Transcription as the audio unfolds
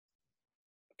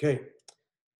Okay,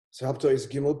 so ha'tsh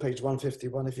Gimel, page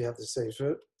 151, if you have the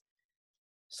Sefer.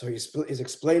 So he's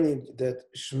explaining that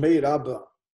Shmei Rabbah,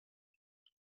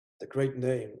 the great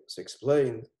name, is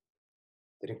explained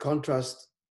that in contrast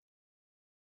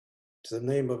to the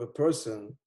name of a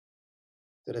person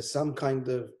that has some kind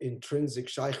of intrinsic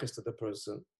shaykhis to the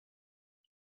person,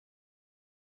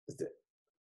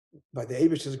 by the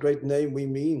Eibishter's great name we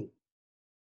mean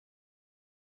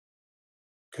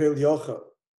Kol Yochel,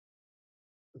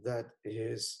 that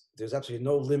there's absolutely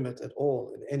no limit at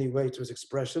all in any way to his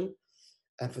expression,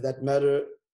 and for that matter,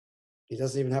 he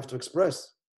doesn't even have to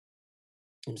express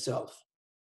himself.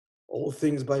 All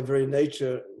things by very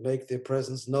nature make their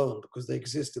presence known because they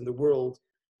exist in the world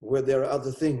where there are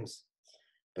other things.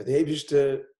 But the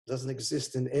Eibishter doesn't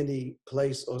exist in any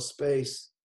place or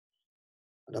space.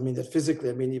 And I mean that physically,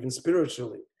 I mean even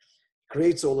spiritually. He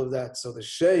creates all of that. So the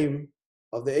shame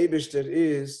of the Eibishter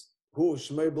is Hu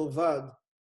Shmei Bilvad,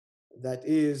 that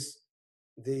is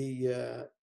the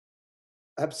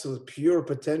absolute pure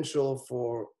potential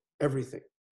for everything,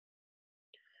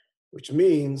 which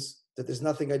means that there's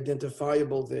nothing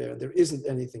identifiable there. There isn't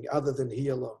anything other than he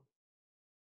alone.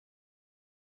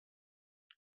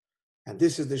 And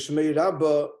this is the Shmei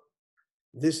Rabbah.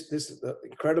 The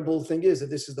incredible thing is that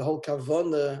this is the whole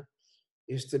kavanah,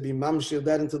 is to be mamshir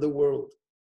that into the world.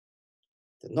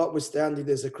 That notwithstanding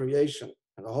there's a creation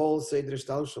and a whole seder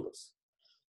shtalshalos,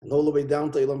 and all the way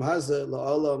down to Ilam Hazeh,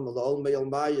 la'olam, la'ol me'al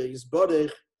maya,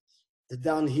 yisborech, that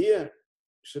down here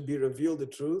should be revealed the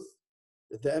truth,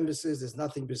 that the emphasis there's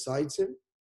nothing besides him,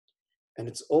 and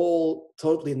it's all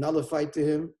totally nullified to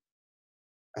him,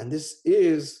 and this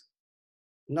is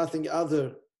nothing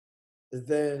other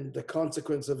than the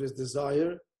consequence of his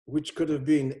desire, which could have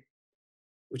been,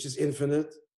 which is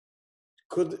infinite,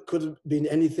 could have been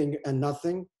anything and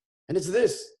nothing, and it's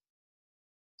this.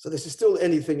 So this is still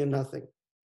anything and nothing.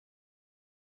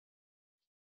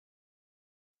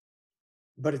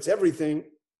 But it's everything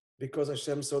because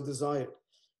Hashem so desired.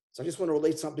 So I just want to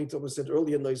relate something to what was said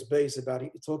earlier in those base about, he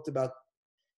talked about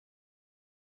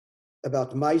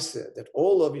Moishe, that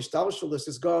all of Yishtalshalos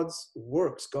is God's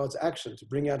works, God's action to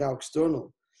bring out our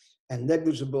external and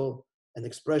negligible an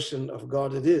expression of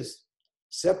God it is,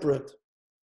 separate,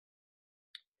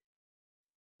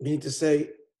 meaning to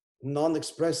say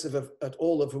non-expressive at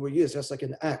all of who he is, just like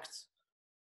an act.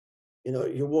 You know,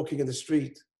 you're walking in the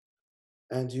street,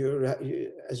 and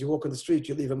as you walk on the street,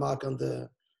 you leave a mark on the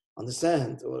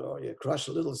sand, or you crush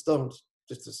a little stone,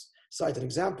 just to cite an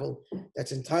example,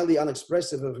 that's entirely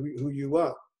unexpressive of who you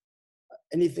are.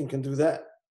 Anything can do that.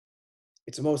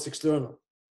 It's most external.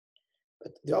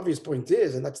 But the obvious point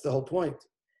is, and that's the whole point,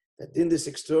 that in this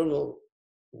external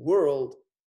world,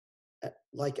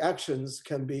 like actions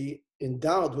can be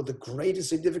endowed with the greatest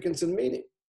significance and meaning.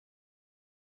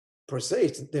 Per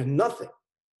se, they're nothing.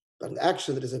 But an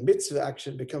action that is a mitzvah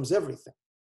action becomes everything.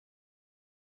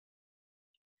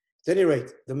 At any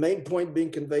rate, the main point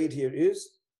being conveyed here is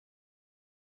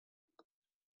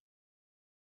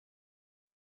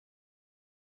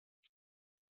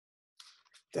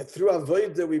that through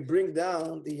avodah we bring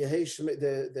down the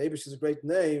Eibishter's great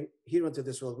name here into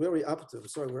this world. Where are we up to?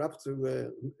 Sorry, we're up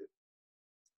to,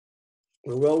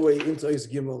 we're well way into his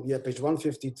Gimel, yeah, page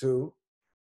 152.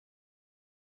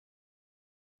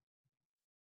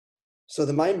 So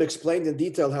the Maimon explained in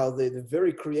detail how the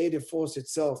very creative force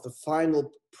itself, the final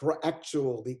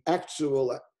the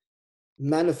actual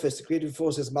manifest creative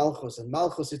force is Malchus, and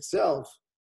Malchus itself,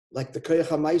 like the koyach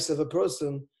hamayis of a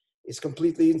person, is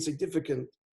completely insignificant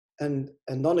and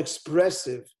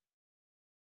non-expressive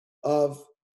of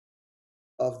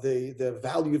the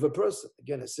value of a person.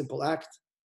 Again, a simple act.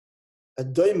 A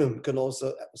daimim can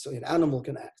also, so an animal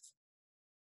can act.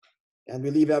 And we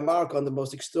leave our mark on the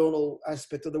most external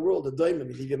aspect of the world, the daimim.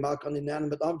 We leave your mark on the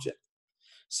inanimate object.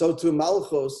 So too,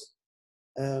 Malchus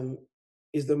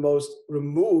is the most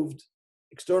removed,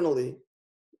 externally,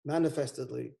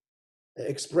 manifestedly,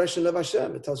 expression of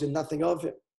Hashem. It tells you nothing of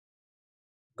him.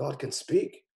 God can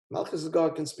speak. Malchus is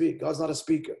God can speak. God's not a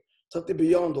speaker. Totally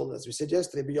beyond all this. We said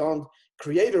yesterday, beyond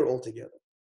creator altogether.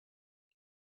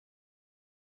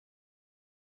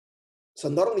 So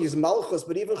not only is Malchus,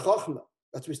 but even Chochmah.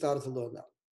 That's what we started to learn now.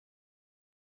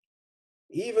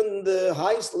 Even the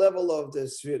highest level of the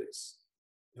spheres.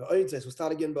 We'll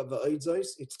start again by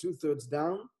Va'odzos. It's 2/3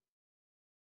 down.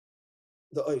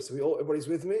 The ois. Everybody's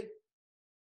with me?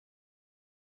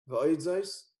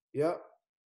 Va'odzos. Yeah.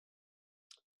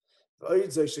 Even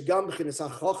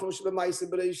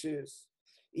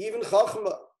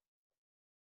Chachma,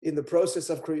 in the process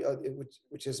of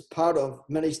which is part of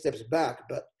many steps back,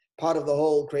 but part of the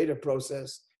whole creative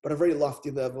process, but a very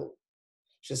lofty level.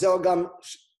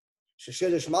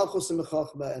 Sheshedesh Malchus and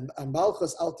Chachma, and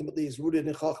Malchus ultimately is rooted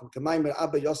in Chachma. Kamaimer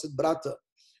Abba Yosef Brata.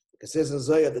 It says in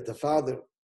Zoya that the father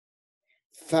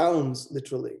founds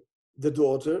literally the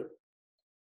daughter.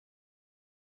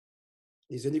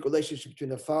 There's a unique relationship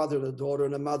between a father and a daughter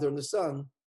and a mother and a son,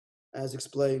 as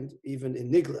explained even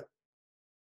in Nigla.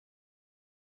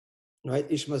 Right?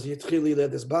 Ishmaz Yitchili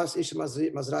led this bas, Ishmaz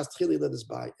Mazras Tchili led this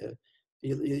by.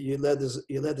 You led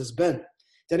this ben. At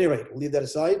any rate, we'll leave that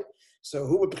aside. So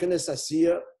who would begin as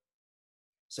Asiya?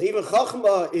 So even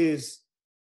Chachma is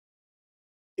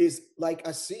like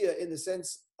Asiya in the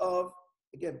sense of,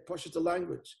 again, push it to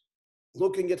language.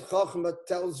 Looking at Chachma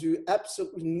tells you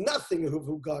absolutely nothing of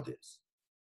who God is,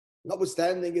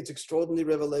 notwithstanding its extraordinary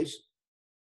revelation.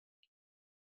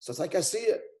 So it's like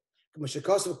Asiya.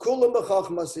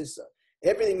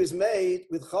 Everything is made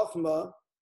with Chachma,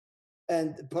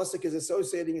 and the pasuk is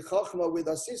associating Chachma with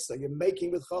Asisa. You're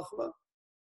making with Chachma.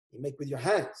 You make with your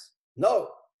hands. No.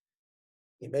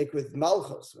 You make with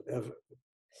Malchus, whatever.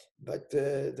 But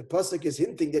the pasuk is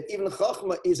hinting that even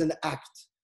Chachma is an act,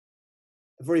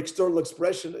 a very external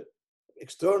expression,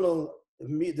 external,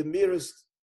 the merest,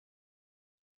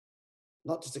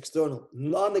 not just external,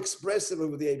 non-expressive of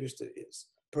who the Eibishter is,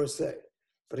 per se.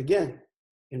 But again,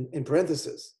 in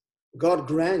parentheses, God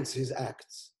grants his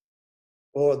acts,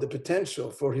 or the potential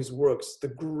for his works, the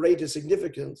greater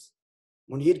significance,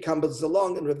 when Yid comes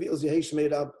along and reveals Yehesh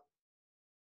made up.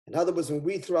 In other words, when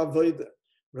we through Avodah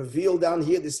reveal down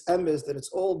here this emes that it's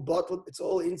all bottled, it's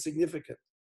all insignificant.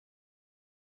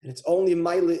 And it's only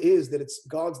Maila is that it's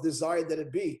God's desire that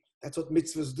it be. That's what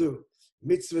mitzvahs do.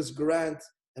 Mitzvahs grant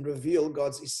and reveal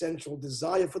God's essential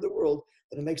desire for the world,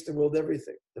 that it makes the world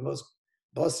everything. The most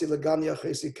Basi Laganya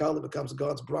Chesi Kala becomes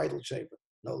God's bridal chamber,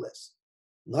 no less.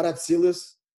 Not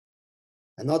Atzilus,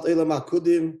 and not Elam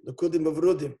HaKudim, the Kudim of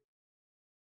Rudim,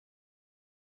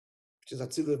 which is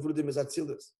Atzilus, Rudim is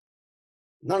Atzilus.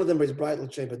 None of them is bridal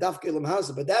chamber. Dafke Elam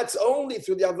Hazah, but that's only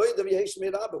through the Avodah of Yehesh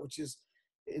Meir Abba, which is,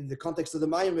 in the context of the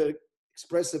Maamar,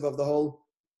 expressive of the whole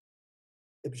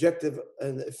objective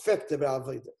and effect of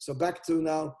Avodah. So back to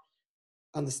now,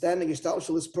 understanding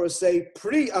Yishtalshel is per se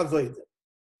pre-Avodah.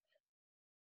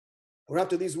 Or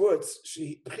after these words,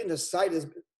 she begins side is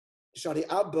Shari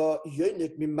Abba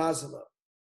Yonik Mimazala.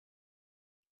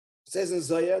 It says in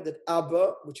Zoya that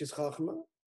Abba, which is Chachma,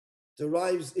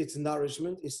 derives its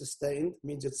nourishment, is sustained,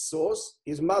 means its source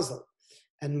is Mazal.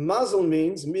 And Mazal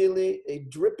means merely a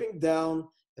dripping down,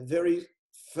 a very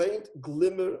faint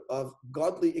glimmer of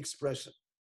godly expression.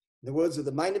 In the words of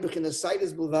the Meine Bechina side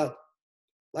is Bilvad,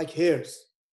 like hairs.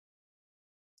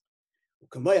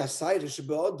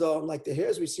 Like the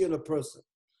hairs we see on a person.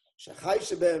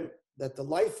 That the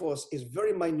life force is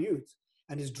very minute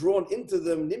and is drawn into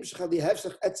them.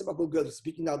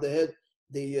 Speaking now the head,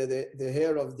 the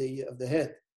hair of the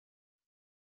head.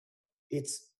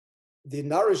 It's the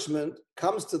nourishment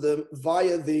comes to them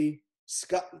via the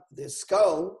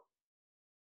skull.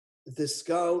 The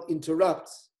skull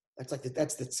interrupts.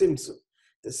 That's the tzimtzum.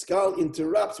 The skull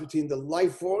interrupts between the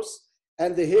life force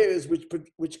and the hairs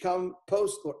which come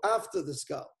post or after the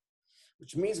skull,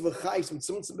 which means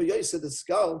the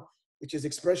skull, which is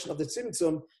expression of the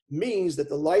tzimtzum, means that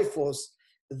the life force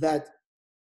that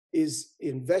is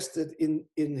invested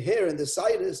in hair and the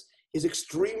sinus is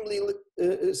extremely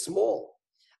small.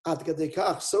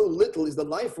 So little is the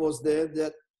life force there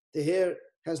that the hair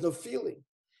has no feeling.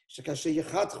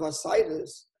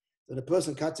 When a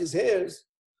person cuts his hairs,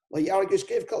 he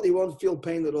won't feel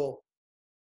pain at all.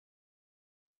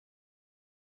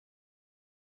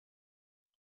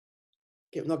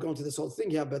 Okay, I'm not going to this whole thing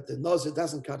here, but the Nazir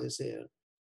doesn't cut his hair.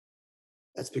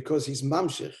 That's because he's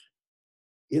mamshich.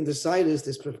 In the sinus,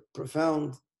 there's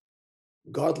profound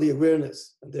godly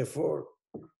awareness, and therefore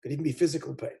could even be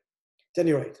physical pain. At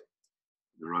any rate,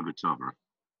 the Rabbi Tomer.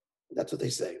 That's what they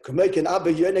say.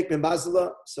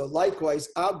 So likewise,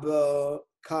 Abba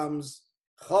comes,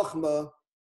 Chachma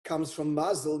comes from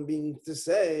Mazel, meaning to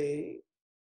say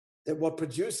that what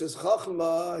produces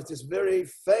Chachma is this very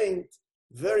faint,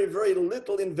 very, very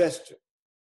little investure.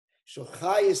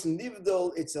 Shochayis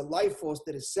Nivdal, it's a life force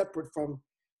that is separate from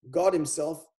God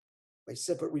himself. By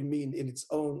separate, we mean in its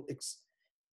own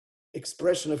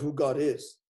expression of who God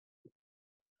is.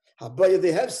 Habaya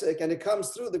the Hefsek, and it comes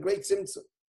through the great Tzimtzum.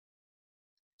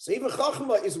 So even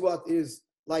Chachma is what is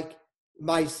like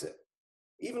Maise.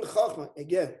 Even Chachma,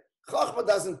 again, Chachma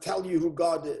doesn't tell you who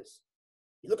God is.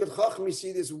 You look at Chachma, you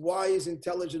see this wise,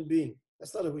 intelligent being.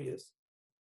 That's not who he is.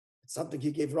 It's something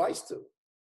he gave rise to.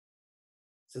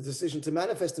 It's a decision to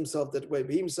manifest himself that way,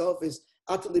 but he himself is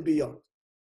utterly beyond.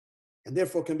 And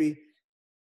therefore can be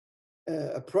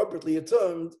appropriately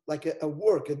termed like a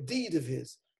work, a deed of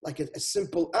his, like a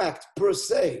simple act per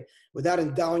se, without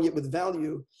endowing it with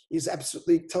value, is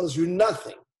absolutely tells you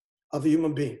nothing of a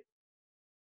human being.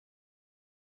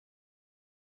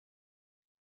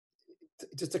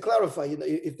 Just to clarify,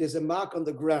 if there's a mark on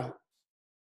the ground,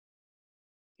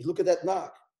 you look at that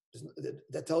mark,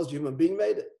 that tells you a human being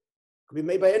made it. It could be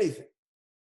made by anything.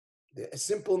 A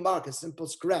simple mark, a simple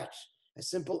scratch, a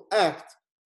simple act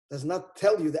does not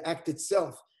tell you the act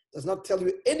itself, does not tell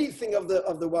you anything of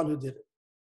the one who did it.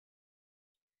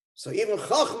 So even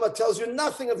Chachma tells you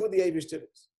nothing of who the Eibishter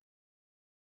is.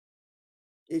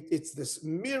 It's this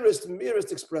merest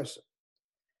expression.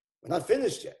 We're not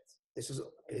finished yet.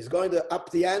 He's going to up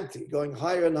the ante, going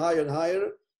higher and higher and higher,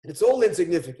 and it's all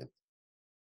insignificant.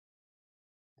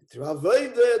 And through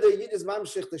Avodah, the Yid is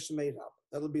mamshich the Shmei Rab.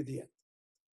 That'll be the end.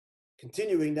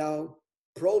 Continuing now,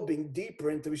 probing deeper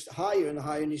into higher and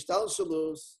higher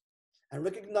nishtalshalos, and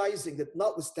recognizing that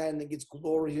notwithstanding its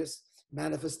glorious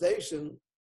manifestation,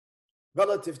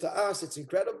 relative to us, it's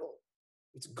incredible.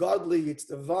 It's godly, it's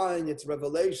divine, it's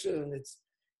revelation,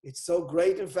 it's so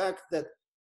great, in fact, that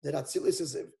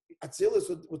Atzilus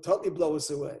would totally blow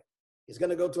us away. He's going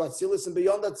to go to Atzilus and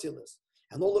beyond Atzilus.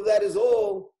 And all of that is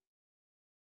all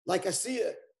like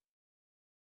Asiyah.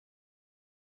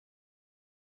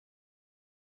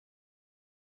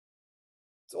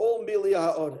 It's all Mili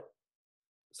Ha'oreh.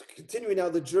 So continuing now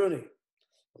the journey.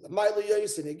 The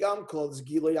Ma'iliyos in Igam called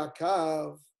Gilui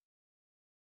HaKav.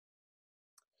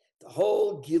 The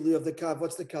whole Gilui of the Kav.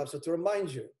 What's the Kav? So to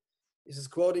remind you, this is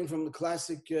quoting from the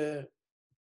classic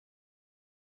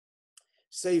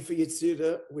Sefer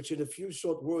Yetzirah, which in a few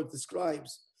short words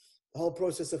describes the whole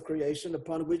process of creation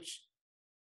upon which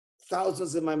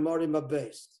thousands of Maimarim are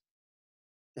based,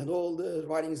 and all the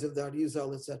writings of the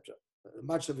Yigdal, etc.,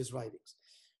 much of his writings.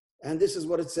 And this is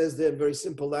what it says there in very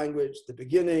simple language. The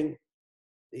beginning,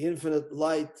 the infinite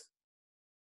light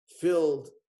filled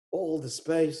all the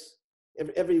space.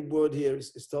 Every word here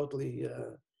is totally,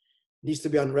 needs to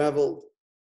be unraveled.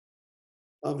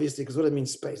 Obviously, because what does it mean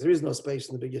space? There is no space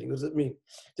in the beginning. What does it mean?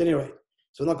 At any rate,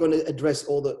 so we're not going to address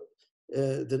all the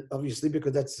obviously,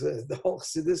 because that's the whole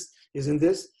Chassidus is in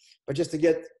this, but just to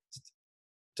get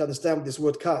to understand this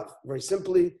word kav very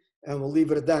simply, and we'll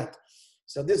leave it at that.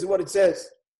 So this is what it says.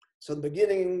 So in the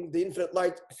beginning, the infinite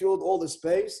light filled all the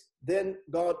space. Then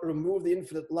God removed the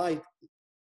infinite light,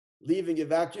 leaving a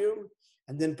vacuum,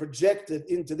 and then projected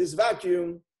into this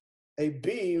vacuum a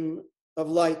beam of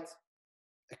light.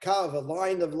 A kav, a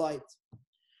line of light.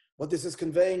 What this is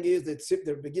conveying is that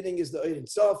the beginning is the Ein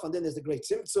itself, and then there's the great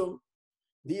Tzimtzum,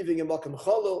 leaving a Makam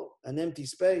Cholol, an empty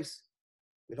space.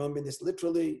 We don't mean this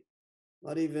literally,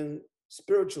 not even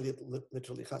spiritually,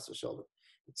 literally, Chas v'Sholom.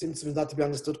 Tzimtzum is not to be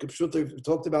understood k'pshuta. We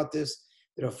talked about this.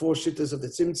 There are 4 shittas of the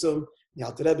Tzimtzum. The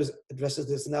Alter Rebbe addresses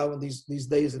this now in these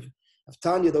days of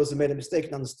Tanya. Those who made a mistake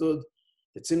and understood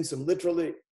the Tzimtzum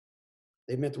literally,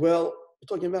 they meant well. We're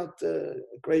talking about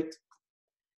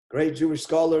great Jewish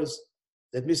scholars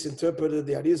that misinterpreted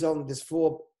the Arizal and these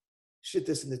 4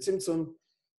 shittas in the Tzimtzum.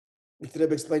 The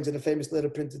Rebbe explains in a famous letter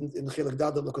printed in Chilek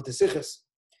Dada L'Kotei Sichos,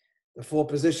 the 4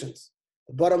 positions.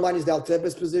 The bottom line is the Alter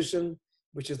Rebbe's position,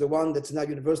 which is the one that's now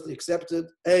universally accepted.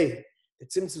 A, the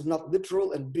Tzimtzum is not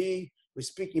literal, and B, we're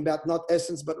speaking about not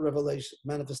essence but revelation,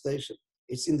 manifestation.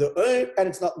 It's in the and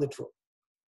it's not literal.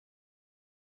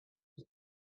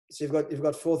 So you've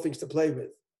got 4 things to play with.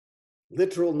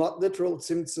 Literal, not literal,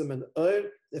 Tzimtzum and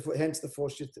therefore hence the 4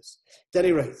 shittas. At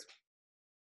any rate.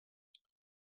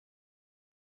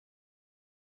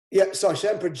 Yeah, so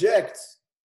Hashem projects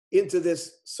into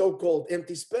this so-called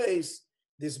empty space,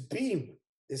 this beam,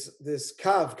 this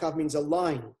kav. Kav means a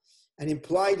line. And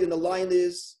implied in the line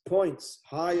is points,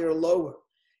 higher or lower.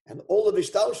 And all of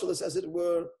Ishtalshalas, as it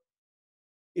were,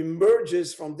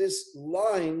 emerges from this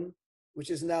line, which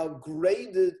is now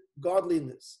graded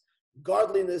godliness.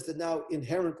 Godliness that now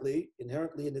inherently in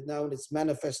its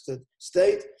manifested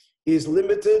state is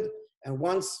limited. And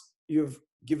once you've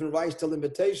given rise to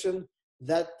limitation,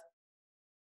 that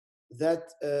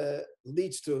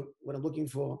leads to what I'm looking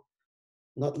for,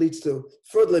 not leads to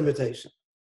further limitation.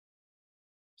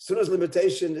 As soon as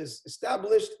limitation is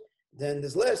established, then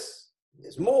there's less,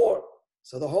 there's more.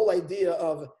 So the whole idea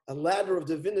of a ladder of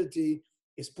divinity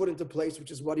is put into place,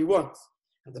 which is what he wants.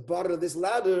 And the bottom of this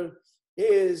ladder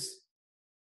is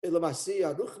so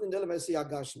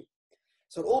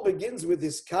it all begins with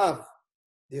this kav,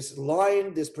 this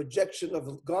line, this projection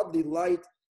of godly light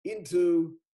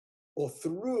into or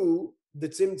through the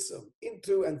tzimtzum,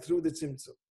 into and through the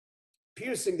tzimtzum,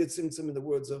 piercing the tzimtzum in the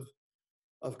words of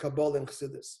Kabbalah and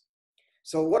Chassidus.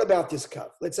 So what about this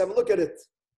kav? Let's have a look at it.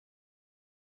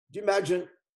 Do you imagine?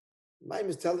 Maim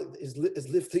is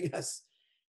lifting us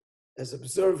as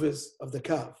observers of the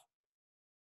Kav.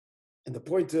 And the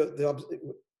point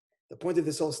of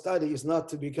this whole study is not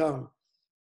to become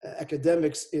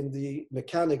academics in the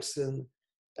mechanics and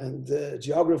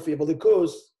geography of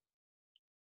Alikus,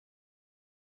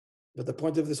 but the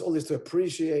point of this all is to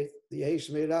appreciate the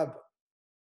Eish Meirab,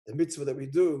 the mitzvah that we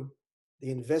do, the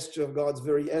investure of God's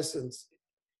very essence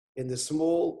in the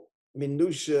small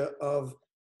minutia of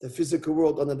the physical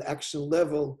world on an action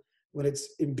level when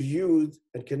it's imbued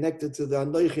and connected to the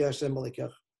Anochi Hashem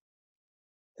Elikach.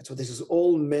 That's what this is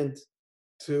all meant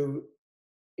to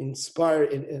inspire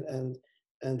and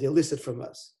elicit from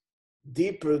us.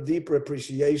 Deeper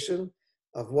appreciation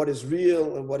of what is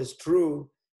real and what is true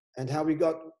and how we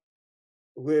got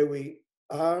where we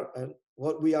are and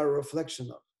what we are a reflection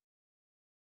of.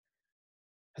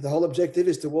 And the whole objective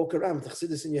is to walk around with the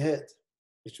chassidus in your head,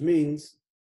 which means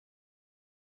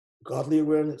godly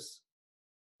awareness,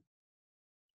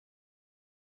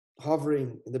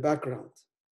 hovering in the background.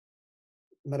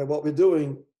 No matter what we're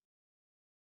doing,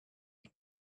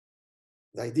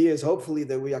 the idea is hopefully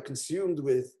that we are consumed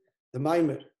with the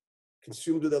Maimer,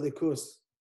 consumed with Elikus.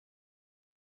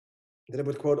 That I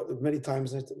would quote many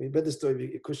times. We read the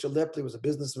story. Kusha Lepli was a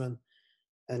businessman,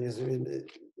 and his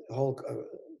whole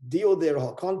deal there, a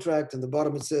whole contract. And the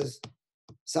bottom it says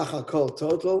Sachar Kol,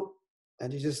 total,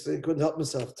 and he just couldn't help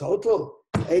himself. Total,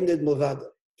 Eined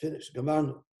Milvada, finish,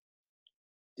 Gamarnu.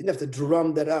 Didn't have to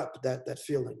drum that up, that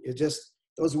feeling. It just,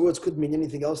 those words couldn't mean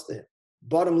anything else there.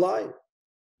 Bottom line,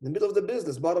 in the middle of the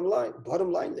business, bottom line,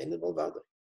 Eined Milvada.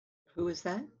 Who is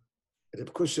that?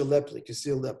 Kusha Lepli,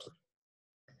 Kasil Lepli.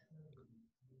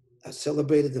 I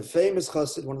celebrated the famous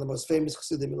chassid, one of the most famous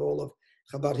chassidim in all of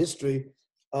Chabad history,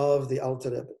 of the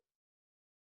Alter Rebbe.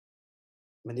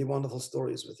 Many wonderful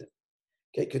stories with him.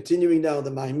 Okay, continuing now the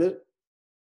Maimer.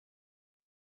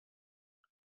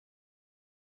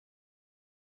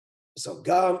 So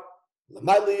Gam,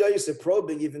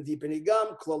 probing even deeper in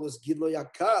Gam, Klolos Gidlo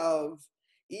Yakav,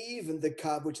 even the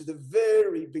Kav, which is the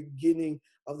very beginning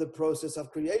of the process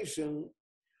of creation,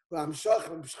 it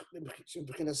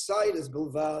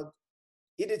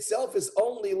itself is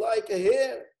only like a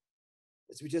hair.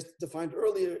 As we just defined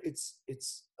earlier,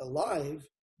 it's alive,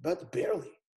 but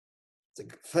barely. It's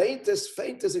the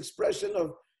faintest expression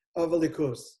of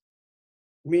Elikus,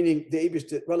 meaning the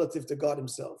Eibishter relative to God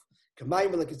himself.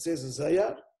 Kamayim, like it says in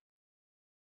Zayar,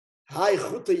 Hai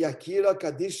Chuta Yakira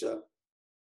Kadisha,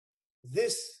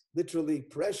 this literally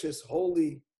precious,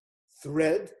 holy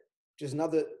thread, which is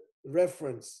another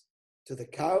reference to the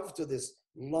Kav, to this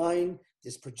line,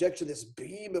 this projection, this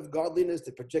beam of godliness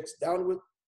that projects downward,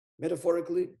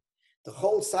 metaphorically. The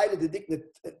whole side of the Dikna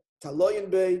Taloyin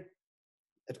Bay,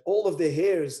 at all of the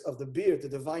hairs of the beard, the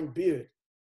divine beard,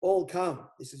 all come.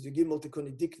 This is the Gimel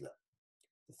Tikkuni Dikna,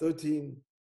 the 13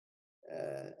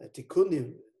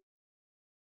 Tikkunim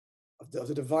of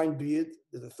the divine beard,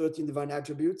 the 13 divine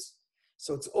attributes.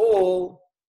 So it's all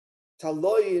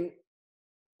Taloyin,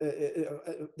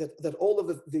 that all of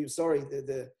the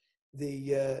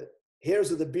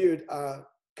hairs of the beard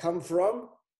come from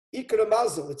Ikra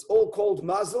Mazel. It's all called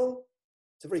Mazel.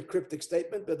 It's a very cryptic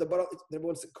statement, but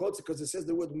everyone quotes it because it says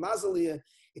the word Mazel here.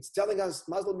 It's telling us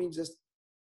Mazel means just,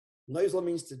 Noizla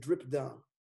means to drip down.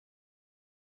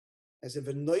 As if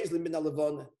a Noizla min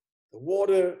alavana, the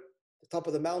water, the top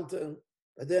of the mountain,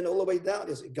 but then all the way down,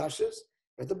 it gushes.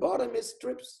 At the bottom, it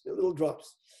drips, little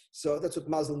drops. So that's what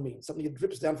Mazel means, something that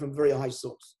drips down from a very high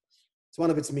source. It's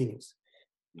one of its meanings.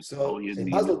 So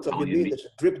Mazel Tov, you mean that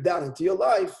should drip down into your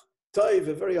life, Tov,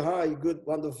 a very high, good,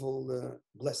 wonderful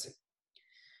blessing.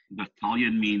 Does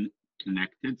Talyan mean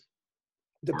connected?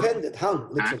 Dependent,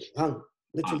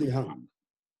 literally hung.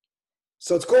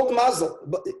 So it's called Mazel.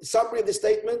 But summary of the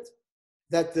statement,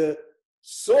 that the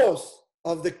source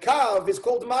of the Kav is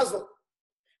called Mazel,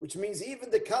 which means even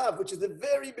the Kav, which is the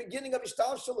very beginning of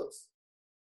Ishtalshalos,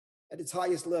 at its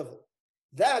highest level,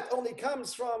 that only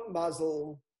comes from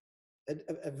Mazel,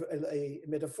 a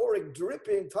metaphoric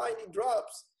dripping, tiny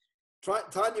drops,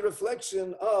 tiny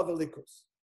reflection of Elikus.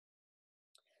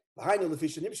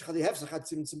 Because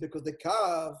the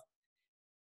Kav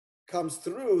comes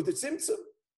through the Tzimtzum.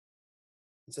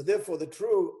 And so therefore the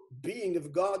true being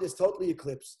of God is totally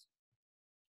eclipsed,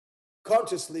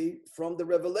 consciously, from the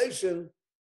revelation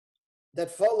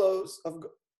that follows of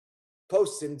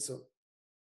post-Tzimtzum.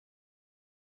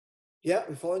 Yeah,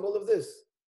 we're following all of this.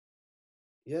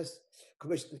 Yes.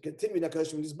 Continuing,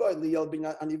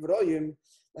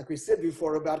 like we said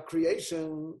before about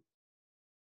creation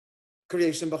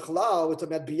b'chalal,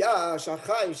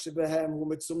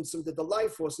 that the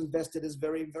life force invested is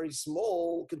very, very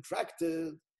small,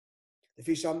 contracted.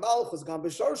 Because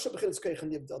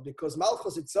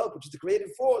Malchus itself, which is the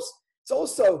creative force, it's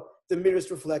also the merest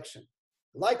reflection.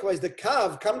 Likewise, the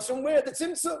kav comes from where? The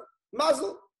tzimtzum,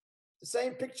 mazel. The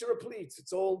same picture repletes.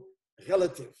 It's all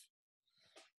relative.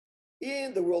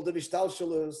 In the world of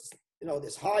Ishtalshalas,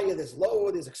 there's higher, there's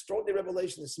lower, there's extraordinary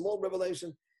revelation, there's small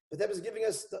revelation. But that is giving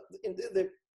us in the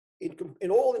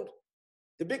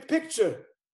big picture,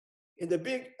 in the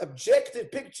big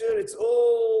objective picture, it's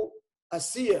all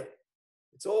asiyah.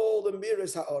 It's all the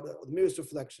merest ha'orah, the merest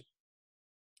reflection.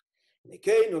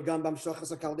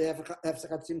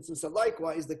 So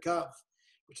likewise, the kav,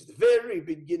 which is the very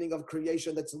beginning of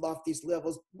creation, that's the loftiest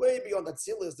levels, way beyond that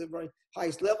Atzilus, the very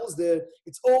highest levels there.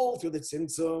 It's all through the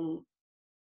tzimtzum,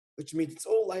 which means it's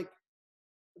all like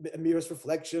a merest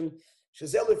reflection.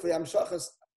 That's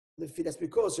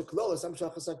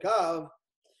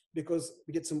because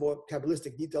we get some more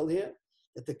Kabbalistic detail here,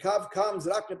 that the kav comes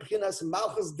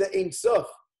malchus de ein sof,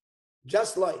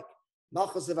 just like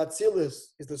malchus of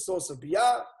Atzilus is the source of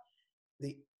biyah,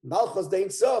 the malchus de ein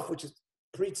sof, which is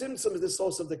pre-tzimtzum, is the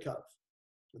source of the kav.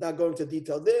 Without going into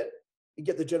detail there, you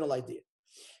get the general idea.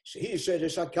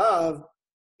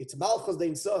 It's malchus de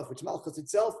ein sof, which malchus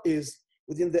itself is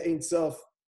within the ein sof,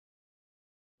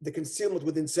 the concealment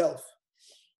within self.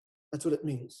 That's what it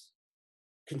means.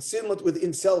 Concealment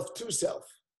within self to self.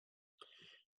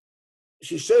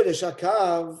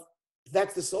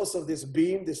 That's the source of this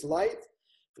beam, this light.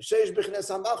 And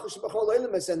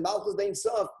Malchus de ein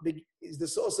sof is the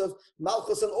source of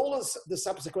Malchus and all the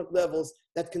subsequent levels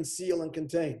that conceal and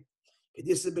contain.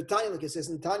 This is like it says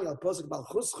in Tanya,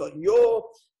 your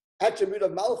attribute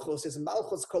of Malchus is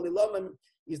Malchus Kolilam,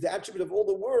 is the attribute of all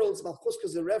the worlds. Malchus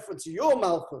is a reference to your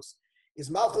Malchus, is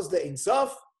Malchus de ein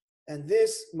sof, and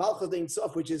this Malchus de ein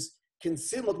sof, which is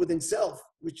concealment within self,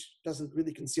 which doesn't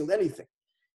really conceal anything.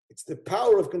 It's the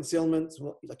power of concealment,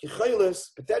 like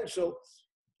yichaylis, potential.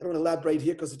 I don't want to elaborate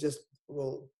here because it just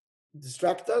will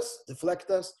distract us, deflect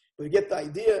us. But we get the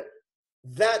idea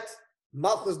that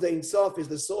Malchus de ein sof is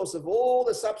the source of all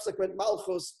the subsequent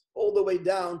Malchus, all the way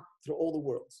down through all the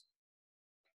worlds.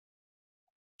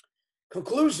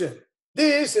 Conclusion.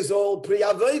 This is all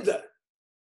pre-Aveda.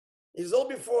 It is all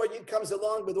before Yid comes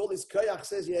along with all this koyach,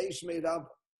 says Yehish made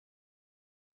up.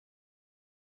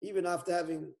 Even after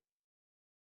having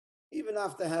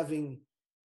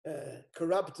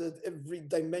corrupted every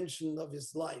dimension of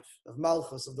his life, of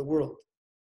Malchus, of the world,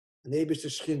 and Eibush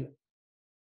Shechina,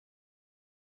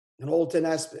 in all 10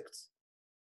 aspects.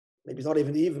 Maybe it's not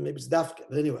even, maybe it's dafka,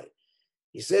 but anyway.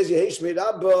 He says, Yehish made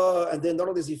Abba, and then not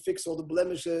only does he fix all the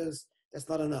blemishes, that's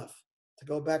not enough to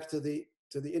go back to the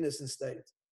innocent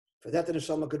state. For that, the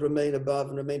neshama could remain above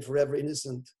and remain forever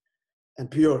innocent and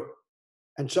pure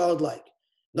and childlike.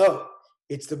 No,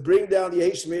 it's to bring down the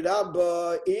Yehish made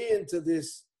Abba into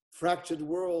this fractured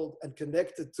world and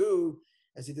connect it to,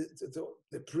 as he did, to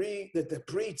the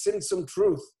pre-tzimtzum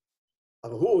truth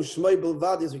of who Shmei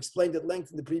Bilvad, as we explained at length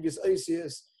in the previous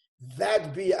Oisius,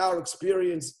 that be our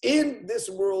experience in this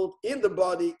world, in the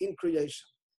body, in creation.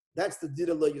 That's the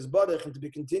Dira Lo Yizbarech, and to be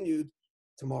continued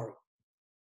tomorrow.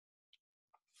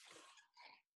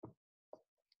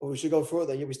 Or we should go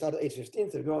further. Yeah, we start at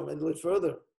 8:15 to go a little bit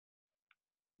further.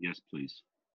 Yes, please.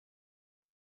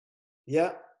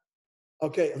 Yeah?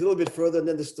 Okay, a little bit further and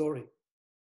then the story.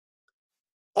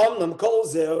 Omnam kol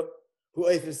zeh hu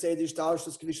eifes say the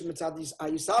ishtalshus k'vishim mitzad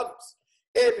ayisavus.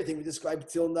 Everything we described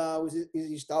till now is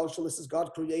ishtalshus, as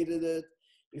God created it.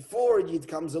 Before Yid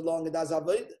comes along and does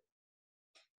avodah.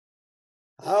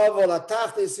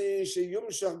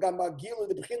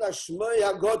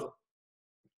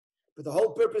 But the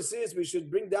whole purpose is we should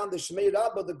bring down the Shmei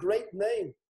Rabbah, the great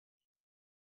name.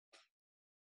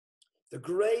 The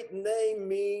great name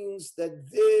means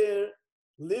that there,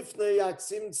 Lifnei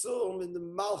Atzimtzum, in the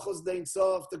Malchus de ein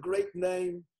sof, the great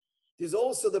name, there's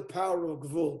also the power of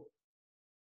Gvul.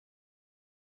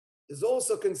 There's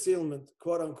also concealment,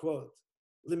 quote unquote,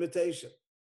 limitation.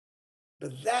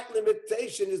 But that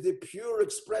limitation is the pure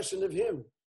expression of Him.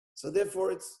 So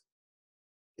therefore it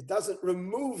doesn't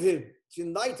remove Him, it's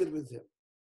united with Him.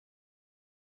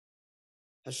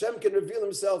 Hashem can reveal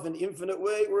Himself in an infinite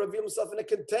way or reveal Himself in a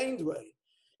contained way.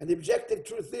 And the objective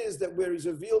truth is that where He's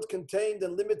revealed, contained,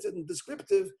 and limited and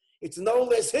descriptive, it's no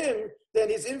less Him than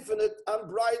His infinite,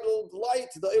 unbridled light,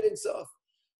 the Ein Sof.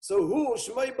 So who,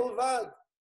 Shmei Bilvad,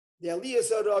 the Aliyah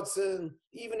Saratzen,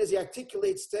 even as He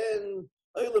articulates 10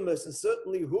 Eilemus, and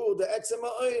certainly who, the Etzem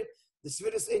Ha'oir, the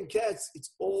Sviris Ein Ketz,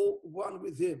 it's all one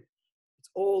with Him. It's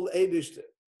all Eibishter.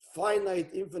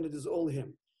 Finite, infinite is all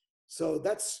Him. So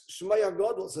that's Shmei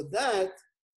HaGodol. So that,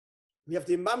 we have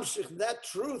to mamshich that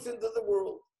truth into the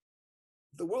world.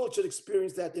 The world should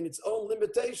experience that in its own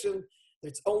limitation.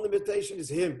 Its own limitation is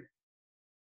him.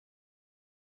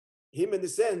 Him in the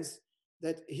sense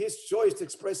that his choice to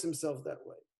express himself that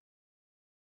way.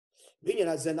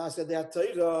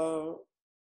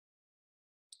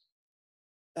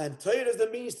 And Torah is the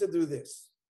means to do this.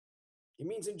 It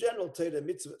means in general, Torah,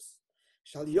 mitzvahs.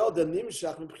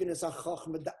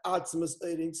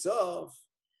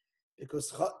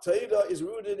 Because Torah is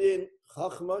rooted in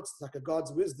Chachma, it's like a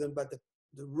God's wisdom, but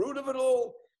the root of it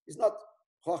all is not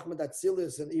Chachma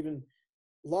Datzilis and even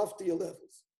loftier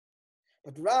levels.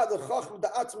 But rather Chachma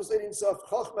Da'atzmas Ein Sof,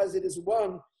 Chachma as it is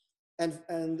one and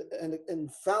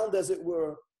found, as it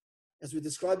were, as we're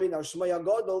describing our Shema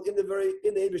Yigdal, in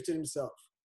the Eibishter himself.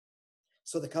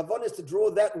 So the kavanah is to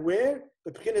draw that where?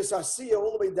 The B'chinas Asiyah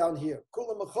all the way down here.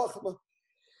 Kulam Chachma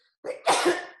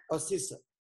Asisa.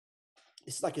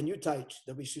 It's like a new h'tsh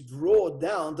that we should draw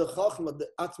down the Chachma, the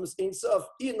Atmas Ein Sof,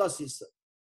 in Asisa.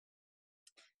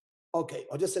 Okay,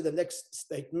 I'll just say the next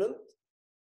statement,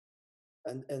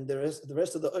 and the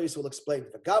rest of the ois will explain.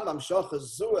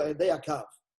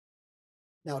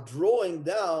 Now, drawing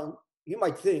down, you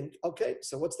might think, okay,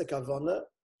 so what's the kavanah?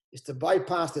 Is to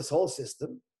bypass this whole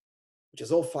system, which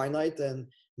is all finite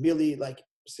and merely like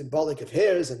symbolic of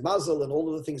hairs and mazel and all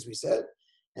of the things we said,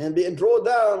 and draw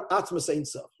down Atmas Ein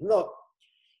Sof. No,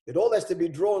 it all has to be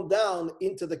drawn down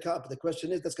into the cup. The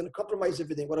question is, that's going to compromise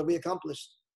everything. What have we accomplished?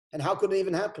 And how could it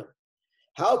even happen?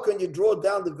 How can you draw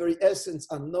down the very essence,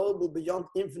 unknowable beyond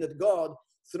infinite God,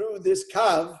 through this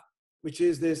kav, which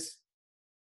is this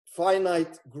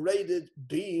finite, graded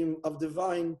beam of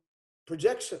divine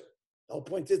projection? The whole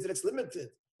point is that it's limited,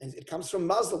 and it comes from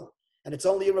mazel, and it's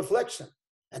only a reflection.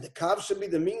 And the kav should be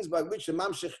the means by which the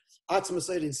mamshich atzmas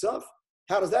ein sof.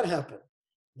 How does that happen?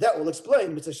 That will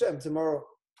explain, Mitzvah Hashem, tomorrow,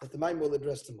 that the Maimon will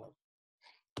address tomorrow.